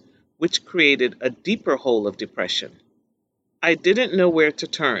acquaintance, which created a deeper hole of depression. I didn't know where to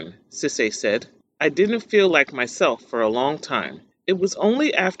turn, Cisse said. I didn't feel like myself for a long time. It was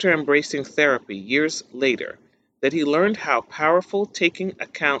only after embracing therapy years later that he learned how powerful taking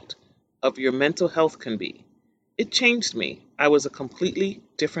account of your mental health can be. It changed me. I was a completely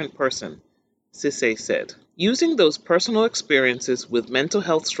different person, Cisse said. Using those personal experiences with mental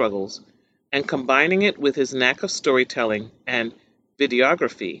health struggles and combining it with his knack of storytelling and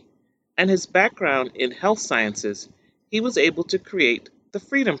videography and his background in health sciences, he was able to create the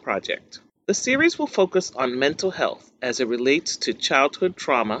Freedom Project. The series will focus on mental health as it relates to childhood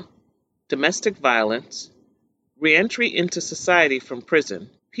trauma, domestic violence, reentry into society from prison,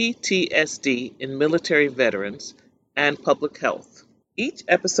 PTSD in military veterans, and public health. Each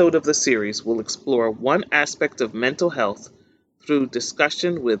episode of the series will explore one aspect of mental health through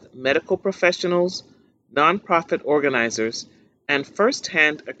discussion with medical professionals, nonprofit organizers, and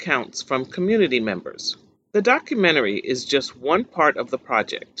first-hand accounts from community members. The documentary is just one part of the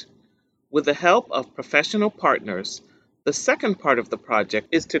project. With the help of professional partners, the second part of the project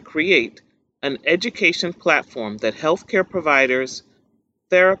is to create an education platform that healthcare providers,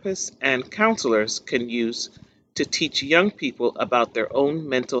 therapists, and counselors can use to teach young people about their own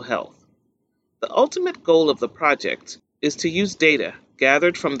mental health. The ultimate goal of the project is to use data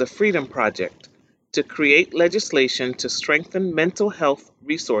gathered from the Freedom Project to create legislation to strengthen mental health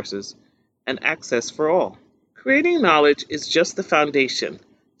resources and access for all. Creating knowledge is just the foundation,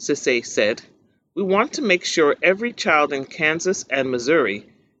 Cisse said. We want to make sure every child in Kansas and Missouri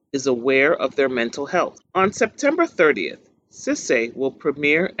is aware of their mental health. On September 30th, Cisse will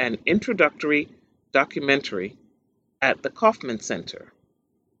premiere an introductory documentary at the Kaufman Center.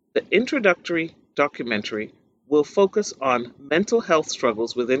 The introductory documentary will focus on mental health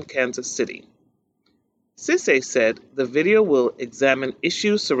struggles within Kansas City. Cisse said the video will examine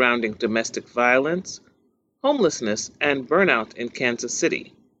issues surrounding domestic violence, homelessness, and burnout in Kansas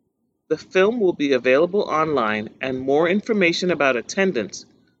City. The film will be available online, and more information about attendance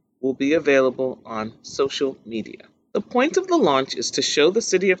will be available on social media. The point of the launch is to show the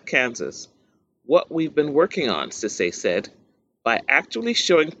city of Kansas what we've been working on, Cisse said, by actually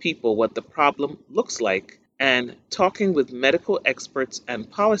showing people what the problem looks like and talking with medical experts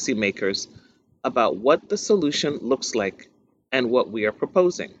and policymakers about what the solution looks like and what we are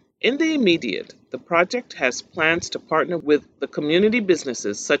proposing. In the immediate, the project has plans to partner with the community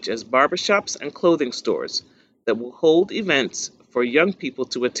businesses such as barbershops and clothing stores that will hold events for young people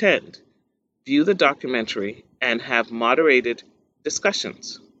to attend, view the documentary, and have moderated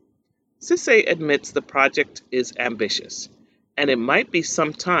discussions. Cisse admits the project is ambitious, and it might be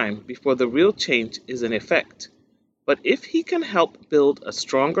some time before the real change is in effect. But if he can help build a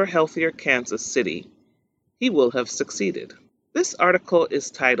stronger, healthier Kansas City, he will have succeeded. This article is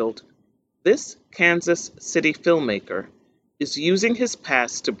titled, "This Kansas City Filmmaker is Using His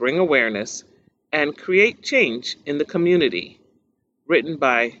Past to Bring Awareness and Create Change in the Community," written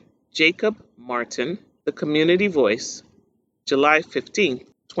by Jacob Martin, The Community Voice, July 15,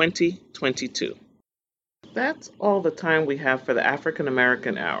 2022. That's all the time we have for the African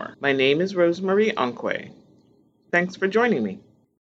American Hour. My name is Rosemarie Onwukwe. Thanks for joining me.